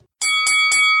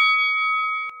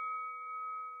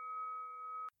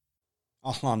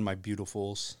All on my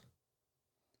beautifuls.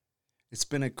 It's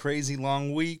been a crazy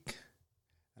long week,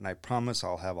 and I promise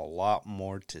I'll have a lot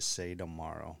more to say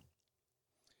tomorrow.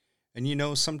 And you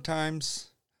know,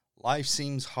 sometimes life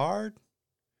seems hard,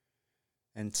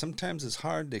 and sometimes it's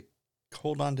hard to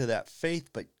hold on to that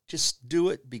faith, but just do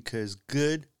it because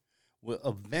good will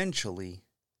eventually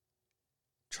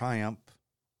triumph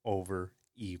over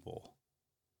evil.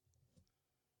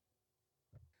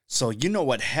 So you know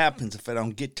what happens if I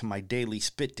don't get to my daily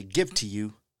spit to give to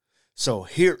you. So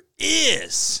here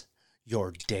is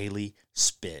your daily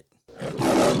spit.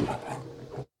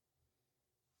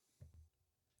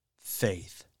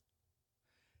 Faith.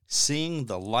 Seeing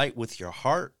the light with your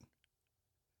heart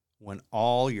when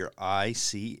all your eyes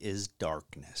see is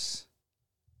darkness.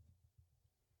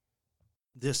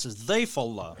 This is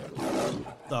Theyfullah,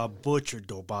 the Butcher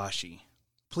Dobashi.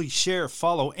 Please share,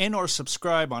 follow, and or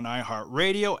subscribe on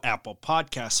iHeartRadio, Apple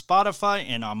Podcasts, Spotify,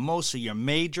 and on most of your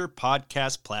major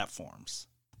podcast platforms.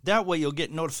 That way you'll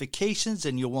get notifications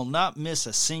and you will not miss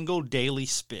a single daily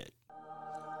spit.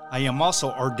 I am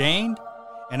also ordained,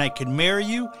 and I can marry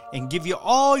you and give you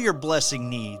all your blessing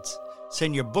needs.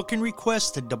 Send your booking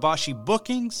requests to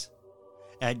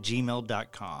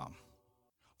debashibookings@gmail.com.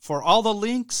 For all the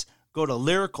links, go to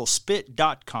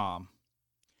lyricalspit.com.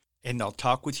 And I'll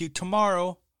talk with you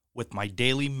tomorrow with my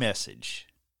daily message,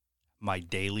 my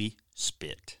daily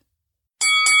spit.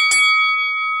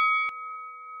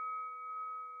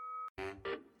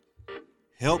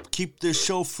 Help keep this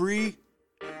show free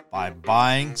by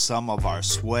buying some of our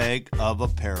swag of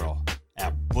apparel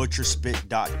at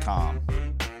butcherspit.com.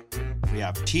 We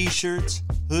have t-shirts,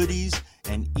 hoodies,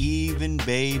 and even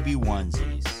baby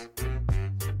onesies.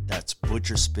 That's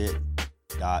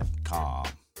butcherspit.com.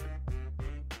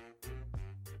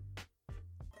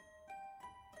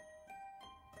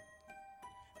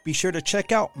 Be sure to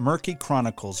check out Murky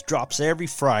Chronicles, drops every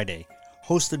Friday,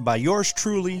 hosted by yours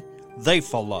truly,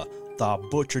 Theyfullah, the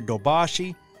Butcher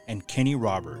Dobashi, and Kenny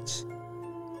Roberts.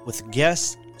 With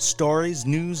guests, stories,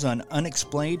 news on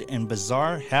unexplained and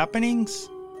bizarre happenings.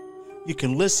 You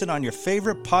can listen on your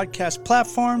favorite podcast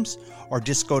platforms or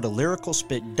just go to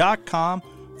lyricalspit.com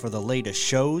for the latest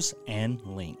shows and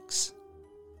links.